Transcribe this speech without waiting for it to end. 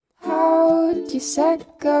How'd you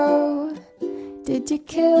set go? Did you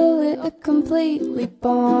kill it or completely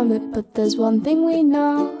bomb it? But there's one thing we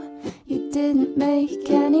know, you didn't make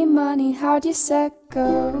any money. How'd you set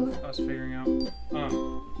go? I was figuring out. You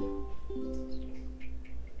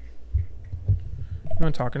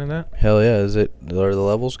want talking to that? Hell yeah. Are the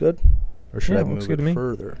levels good? Or should I looks move good to it me.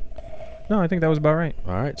 further? No, I think that was about right.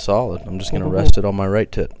 All right, solid. I'm just going to Cool. rest it on my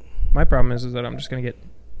right tit. My problem is that I'm just going to get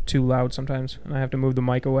too loud sometimes, and I have to move the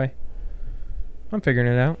mic away. I'm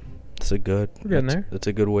figuring it out. We're getting there. That's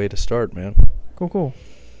a good way to start, man. Cool.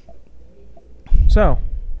 So,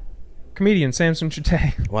 comedian Samson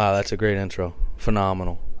Shete. Wow, that's a great intro.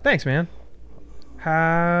 Phenomenal. Thanks, man.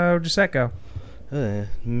 How'd your set go?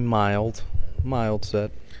 Mild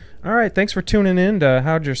set. All right, thanks for tuning in to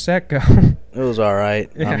How'd Your Set Go? It was all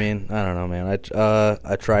right. Yeah. I mean, I don't know, man.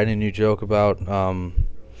 I tried a new joke about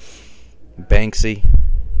Banksy.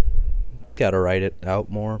 Got to write it out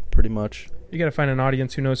more, pretty much. You got to find an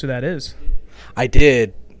audience who knows who that is. I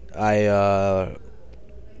did.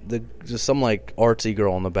 Just some like artsy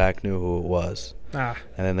girl in the back knew who it was. Ah,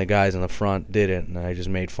 And then the guys in the front didn't, and I just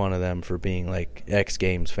made fun of them for being like X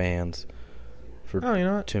Games fans for oh, you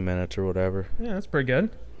know what? 2 minutes or whatever. Yeah, that's pretty good.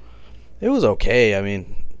 It was okay. I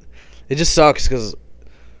mean, it just sucks because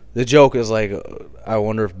the joke is like, I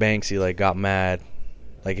wonder if Banksy like got mad,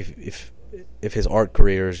 like if his art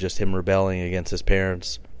career is just him rebelling against his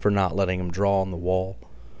parents for not letting him draw on the wall.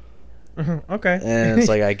 Okay. And it's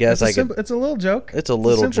like, I guess it's a little joke. It's a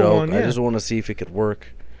little simple joke. one, yeah. I just want to see if it could work.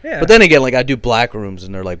 Yeah. But then again, like I do black rooms,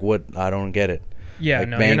 and they're like, "What? I don't get it." Yeah, like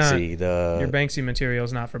no, Banksy, your Banksy material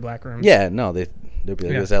is not for black rooms. Yeah, no, they'll be like,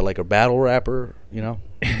 Yeah. "Is that like a battle rapper?" You know,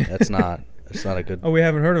 that's not. It's not a good. Oh, we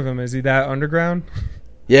haven't heard of him. Is he that underground?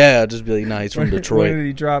 Yeah, I'll just be like, "Nah, he's from When Detroit." did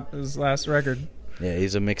he drop his last record? Yeah,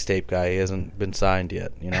 he's a mixtape guy. He hasn't been signed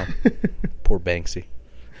yet. You know, poor Banksy.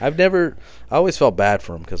 I always felt bad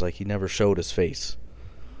for him because like he never showed his face,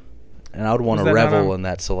 and I would want Was to that not revel on- in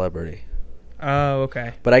that celebrity. Oh,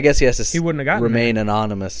 okay. But I guess he has to He wouldn't have gotten remain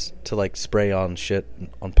anonymous to like spray on shit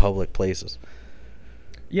on public places.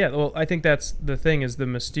 Yeah, well, I think that's the thing, is the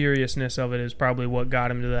mysteriousness of it is probably what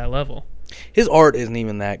got him to that level. His art isn't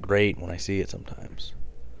even that great when I see it sometimes.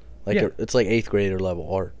 Like Yeah. it's like 8th grader level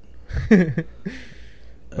art.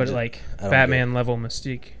 But like I don't Batman level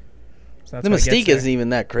mystique. So that's The what gets mystique there. isn't even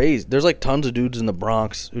that crazy. There's like tons of dudes in the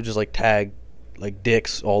Bronx who just like tag like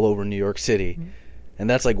dicks all over New York City, and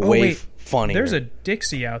that's like way funnier. There's a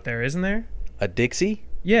Dixie out there, isn't there? A Dixie?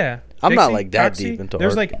 Yeah. I'm not Dixie, like that Toxie? deep into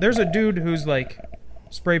there's art. There's a dude who's like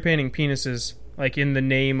spray painting penises like in the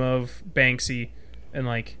name of Banksy, and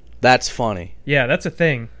like That's funny, yeah, that's a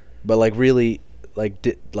thing. but like really like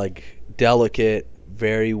delicate,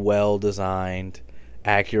 very well designed,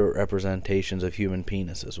 accurate representations of human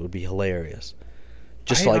penises would be hilarious.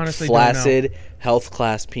 Just I like honestly don't flaccid, health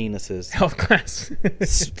class penises. Health class.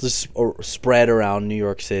 Spread around New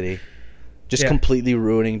York City, just Yeah. completely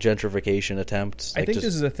ruining gentrification attempts. I think this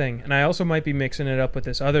is a thing, and I also might be mixing it up with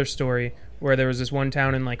this other story where there was this one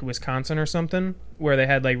town in like Wisconsin or something where they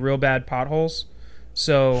had like real bad potholes.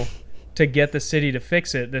 So to get the city to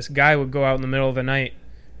fix it, this guy would go out in the middle of the night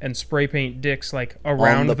and spray paint dicks like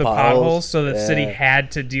around the the potholes? potholes, so the city Yeah.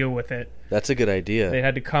 had to deal with it. That's a good idea. They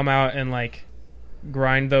had to come out and like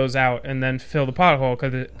grind those out and then fill the pothole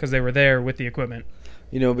because they were there with the equipment.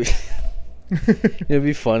 You know, it'd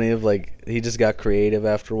be funny if like he just got creative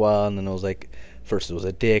after a while, and then it was like first it was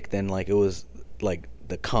a dick, then like it was like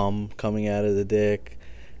the cum coming out of the dick,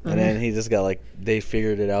 and then he just got like they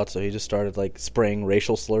figured it out, so he just started like spraying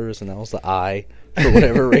racial slurs, and that was the I for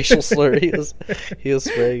whatever racial slur he was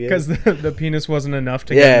spraying. Because the penis wasn't enough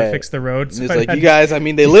to get him to fix the road. And So it's I like, had you to guys, I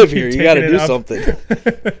mean, they live here. keep You got to taking do it up.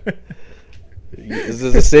 something. Does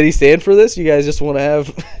the city stand for this? You guys just want to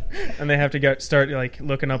have... And they have to start like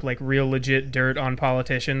looking up like real legit dirt on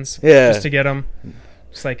politicians. Yeah. Just to get them.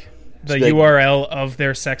 Just like the Just like- URL of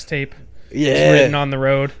their sex tape. Yeah. Just written on the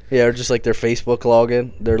road. Yeah, or just like their Facebook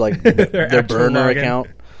login. Their like their actual burner login. account.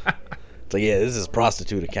 It's like, yeah, this is a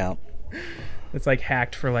prostitute account. It's like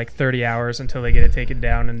hacked for like 30 hours until they get it taken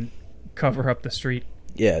down and cover up the street.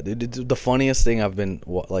 Yeah, the funniest thing I've been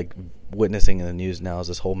like witnessing in the news now is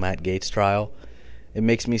this whole Matt Gaetz trial. It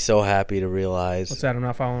makes me so happy to realize. What's that? I'm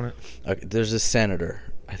not following it. Okay, there's this senator.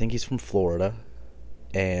 I think he's from Florida,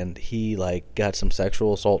 and he like got some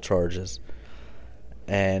sexual assault charges.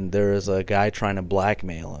 And there is a guy trying to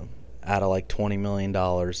blackmail him out of like $20 million,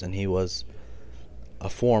 and he was a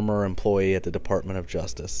former employee at the Department of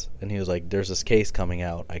Justice. And he was like, "There's this case coming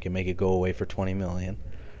out. I can make it go away for $20 million."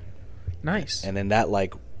 Nice. And then that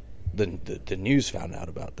like the news found out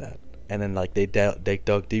about that, and then like they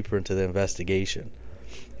dug deeper into the investigation,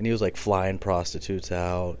 and he was like flying prostitutes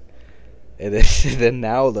out. And then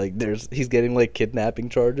now, like, he's getting, like, kidnapping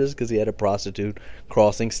charges because he had a prostitute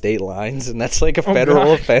crossing state lines, and that's, like, a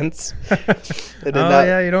federal offense.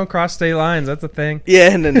 Yeah, you don't cross state lines. That's a thing. Yeah,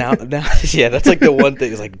 and then now, yeah, that's, like, the one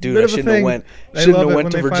thing. It's like, dude, I shouldn't have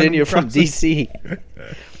went to Virginia from D.C.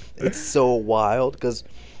 It's so wild because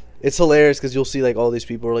it's hilarious because you'll see, like, all these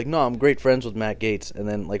people are like, no, I'm great friends with Matt Gaetz. And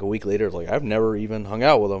then, like, a week later, it's like, I've never even hung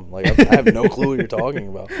out with him. Like, I have no clue what you're talking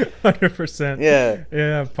about. 100%. Yeah.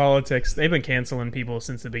 Yeah, politics. They've been canceling people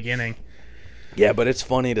since the beginning. Yeah, but it's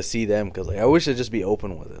funny to see them because, like, I wish they'd just be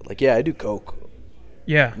open with it. Like, yeah, I do coke.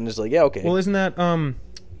 Yeah. And it's like, yeah, okay. Well, isn't that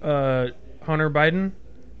Hunter Biden?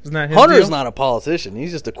 Isn't that his Hunter's deal? not a politician.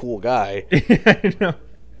 He's just a cool guy. Yeah, I know.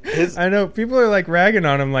 I know. People are, like, ragging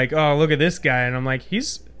on him like, oh, look at this guy. And I'm like,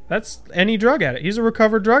 that's any drug addict. He's a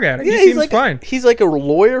recovered drug addict. Yeah, he seems fine. He's like a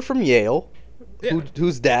lawyer from Yale, Yeah.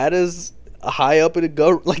 whose dad is high up in a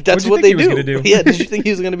government. Like, that's What'd what you they think he was do. gonna do? Yeah, did you think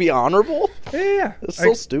he was going to be honorable? Yeah. That's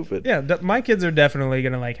so stupid. Yeah, my kids are definitely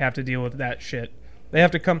going to, like, have to deal with that shit. They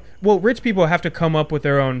have to come... Well, rich people have to come up with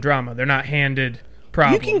their own drama. They're not handed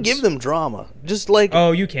problems. You can give them drama. Just, like...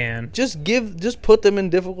 Oh, you can. Just put them in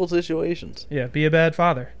difficult situations. Yeah, be a bad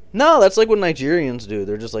father. No, that's like what Nigerians do.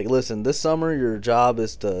 They're just like, listen, this summer your job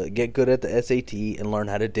is to get good at the SAT and learn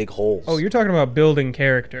how to dig holes. Oh, you're talking about building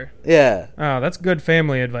character. Yeah. Oh, that's good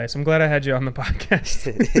family advice. I'm glad I had you on the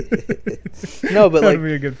podcast. No, but like...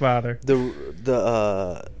 be a good father.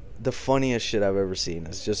 The funniest shit I've ever seen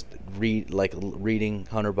is just reading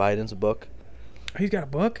Hunter Biden's book. Oh, he's got a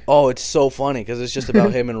book? Oh, it's so funny because it's just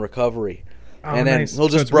about him in recovery. Oh, and then nice. he'll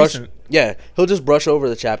just he'll just brush over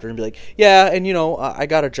the chapter and be like, yeah, and I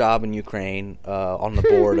got a job in Ukraine on the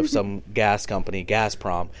board of some gas company,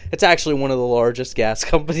 Gazprom. It's actually one of the largest gas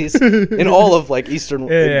companies in all of like Eastern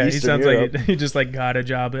Europe. He sounds like he just like got a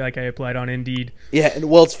job like I applied on Indeed. Yeah, and,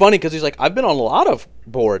 well, it's funny because he's like, I've been on a lot of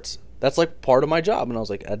boards. That's like part of my job, and I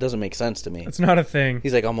was like, that doesn't make sense to me. It's not a thing.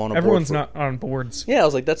 He's like, I'm on a Everyone's board. Not on boards. Yeah, I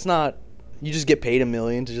was like, that's not. You just get paid $1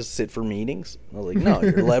 million to just sit for meetings? I was like, no,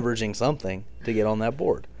 you're leveraging something to get on that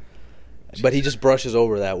board. But he just brushes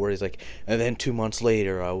over that where he's like, and then 2 months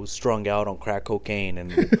later, I was strung out on crack cocaine in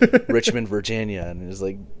Richmond, Virginia. And it's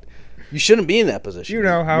like, you shouldn't be in that position. You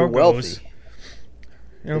know how you're it wealthy.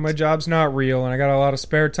 goes. My job's not real, and I got a lot of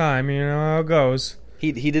spare time. You know how it goes.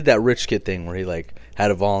 He did that rich kid thing where he like had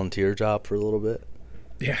a volunteer job for a little bit.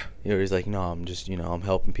 Yeah. He's like, no, I'm just, I'm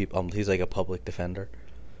helping people. He's like a public defender.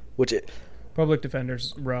 Public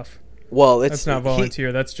defender's rough. Well, that's not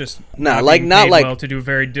volunteer. That's just not to do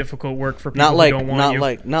very difficult work for people who don't want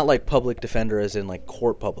you. Not like public defender as in like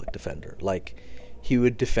court public defender. Like he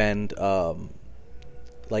would defend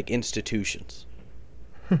like institutions.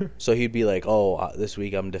 So he'd be like, "Oh, this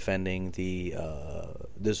week I'm defending the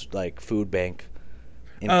this like food bank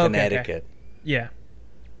in Connecticut." Okay. Yeah,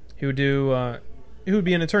 he would do. He would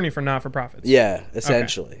be an attorney for not-for-profits. Yeah,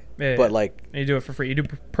 essentially. Okay. Yeah, but like, and you do it for free. You do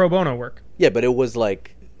pro bono work. Yeah, but it was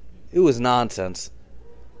nonsense.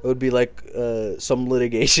 It would be like some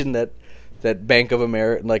litigation that Bank of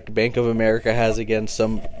America has against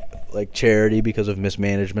some like charity because of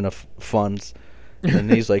mismanagement of funds.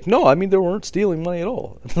 And he's like, no, I mean they weren't stealing money at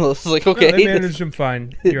all. And I was like, okay, no, they managed him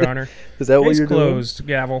fine, Your Honor. Is that what Case you're closed, doing?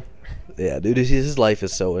 Gavel. Yeah, dude, his life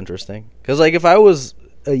is so interesting. Because like if I was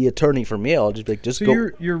an attorney for me, I'll just be like, go. So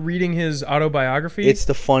you're reading his autobiography? It's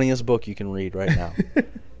the funniest book you can read right now.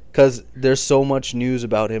 Because there's so much news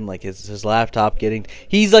about him, like his laptop getting...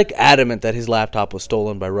 He's like adamant that his laptop was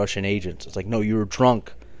stolen by Russian agents. It's like, no, you were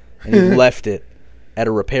drunk and you left it at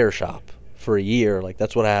a repair shop for a year. Like,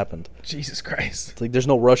 that's what happened. Jesus Christ. It's like, there's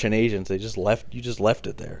no Russian agents. You just left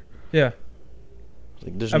it there. Yeah.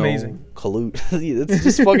 Like, there's amazing. No collude. It's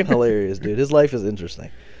just fucking hilarious, dude. His life is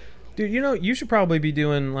interesting. Dude, you should probably be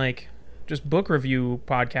doing, like, just book review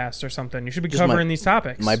podcasts or something. You should be covering these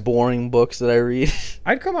topics. My boring books that I read.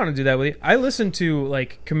 I'd come on and do that with you. I listen to,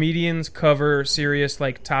 like, comedians cover serious,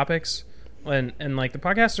 like, topics, and like, the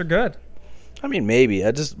podcasts are good. I mean, maybe.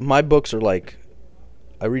 My books are, like,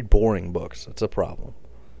 I read boring books. That's a problem.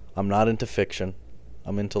 I'm not into fiction.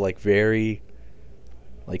 I'm into, like, very,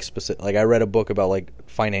 like, specific. Like, I read a book about, like,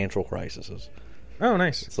 financial crises. Oh,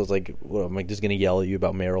 nice. So it's like, what, am I just going to yell at you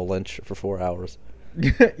about Merrill Lynch for 4 hours?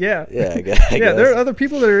 Yeah. Yeah, I guess. Yeah, there are other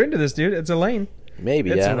people that are into this, dude. It's Elaine.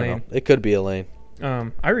 Maybe, it's I don't know. It could be Elaine.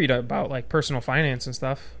 I read about, like, personal finance and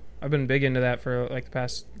stuff. I've been big into that for, like, the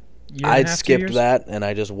past year and a I'd half, skipped 2 years. that, and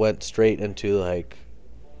I just went straight into, like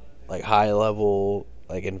high-level,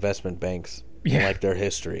 like, investment banks and, like, their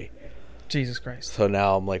history. Jesus Christ. So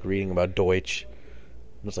now I'm, like, reading about Deutsche.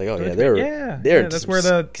 It's like, oh, Deutsche they're that's where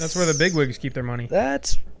the bigwigs keep their money.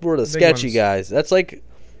 That's where the sketchy ones. guys. That's like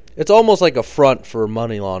It's almost like a front for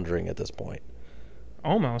money laundering at this point.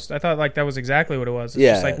 Almost. I thought like that was exactly what it was. It's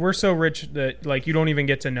Yeah. just like we're so rich that like you don't even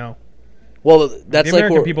get to know. Well, that's the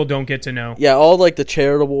American like people don't get to know. Yeah, all like the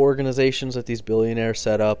charitable organizations that these billionaires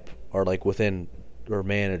set up are like within or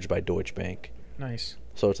managed by Deutsche Bank. Nice.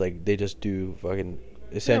 So it's like they just do fucking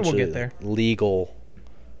essentially get there. legal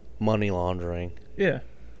money laundering. Yeah.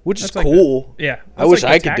 Which is That's like cool. Yeah. I wish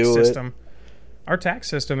like the I could tax do system. it. Our tax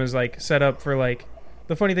system is like set up for like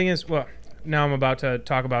the funny thing is, well, now I'm about to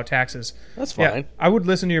talk about taxes. That's Yeah, fine. I would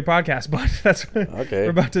listen to your podcast, but that's Okay. We're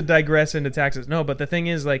about to digress into taxes. No, but the thing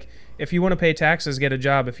is, like, if you want to pay taxes, get a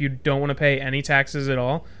job. If you don't want to pay any taxes at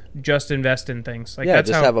all, just invest in things. Like, Yeah, that's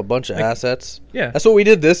just how, have a bunch of like, assets. Yeah. That's what we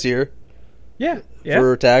did this year. Yeah. Yeah.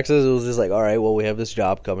 For taxes. It was just like, all right, well, we have this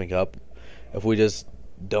job coming up. If we just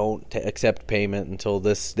don't accept payment until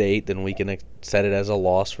this date, then we can set it as a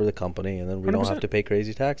loss for the company, and then we don't 100%. have to pay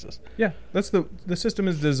crazy taxes. Yeah, that's the system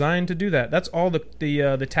is designed to do that. That's all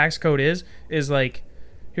the tax code is like,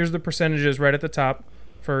 here's the percentages right at the top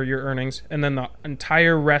for your earnings, and then the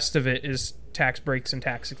entire rest of it is tax breaks and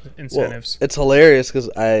tax incentives. Well, it's hilarious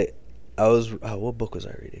because I was what book was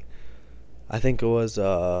I reading? I think it was I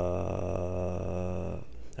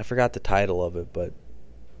forgot the title of it, but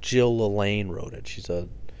Jill Elaine wrote it.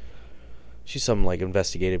 She's some like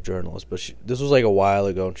investigative journalist, but this was like a while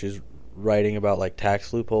ago, and she's writing about like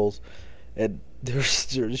tax loopholes, and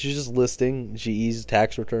she's just listing GE's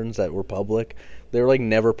tax returns that were public. They were like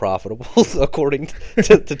never profitable according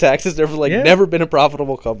to taxes. They've like never been a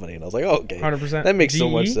profitable company, and I was like, oh, okay, 100%. that makes so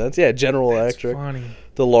much sense. Yeah, General Electric, funny.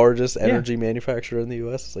 The largest energy manufacturer in the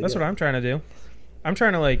U.S. Like, that's what I'm trying to do. I'm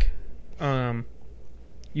trying to like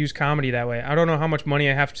use comedy that way. I don't know how much money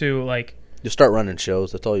I have to like. Just start running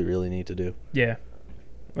shows. That's all you really need to do. Yeah,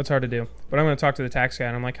 that's hard to do. But I'm going to talk to the tax guy,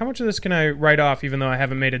 and I'm like, how much of this can I write off, even though I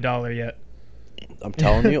haven't made $1 yet? I'm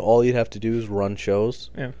telling you, all you'd have to do is run shows.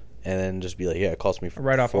 Yeah. And then just be like, yeah, it cost me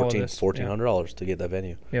write off all of this. $1,400 to get that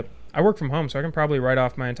venue. Yep. I work from home, so I can probably write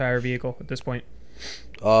off my entire vehicle at this point.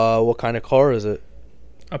 What kind of car is it?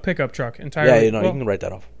 A pickup truck. Entirely. Yeah, you can write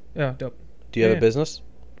that off. Yeah, dope. Do you have a business?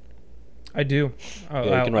 I do.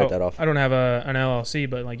 Yeah, you can write that off. I don't have an LLC,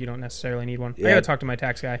 but like you don't necessarily need one. Yeah. I got to talk to my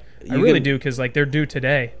tax guy. I really do, because like they're due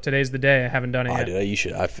today. Today's the day. I haven't done it yet. Dude, you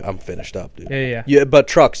should. I'm finished up, dude. Yeah. Yeah, but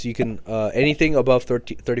trucks, you can anything above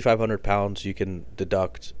 3,500 pounds, you can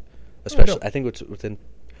deduct. Especially, I think it's within,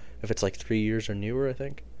 if it's like 3 years or newer, I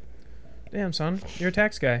think. Damn, son, you're a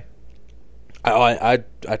tax guy. I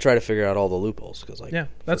try to figure out all the loopholes because like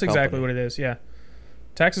that's exactly what it is. Yeah,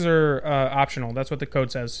 taxes are optional. That's what the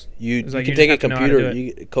code says. You like can take a computer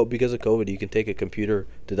because of COVID. You can take a computer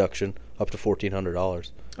deduction up to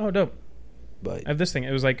 $1,400. Oh, dope! But I have this thing.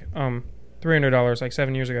 It was like $300 like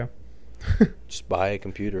 7 years ago. Just buy a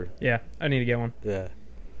computer. Yeah, I need to get one. Yeah,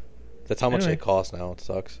 that's how much they cost now. It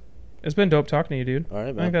sucks. It's been dope talking to you, dude. All right,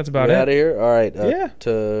 man. I think that's about it. Out of here. All right. Yeah.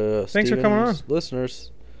 To thanks for coming on, listeners.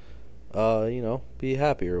 Be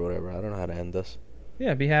happy or whatever. I don't know how to end this.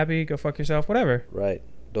 Yeah, be happy. Go fuck yourself. Whatever. Right.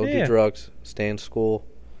 Don't do drugs. Stay in school,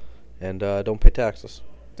 and don't pay taxes.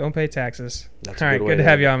 Don't pay taxes. That's all right. Good to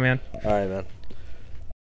have you on, man. All right, man.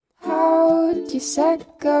 How'd you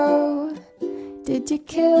set go? Did you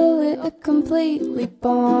kill it or completely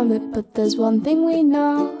bomb it? But there's one thing we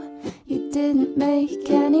know. You didn't make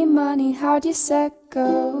any money, how'd you set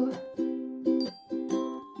go?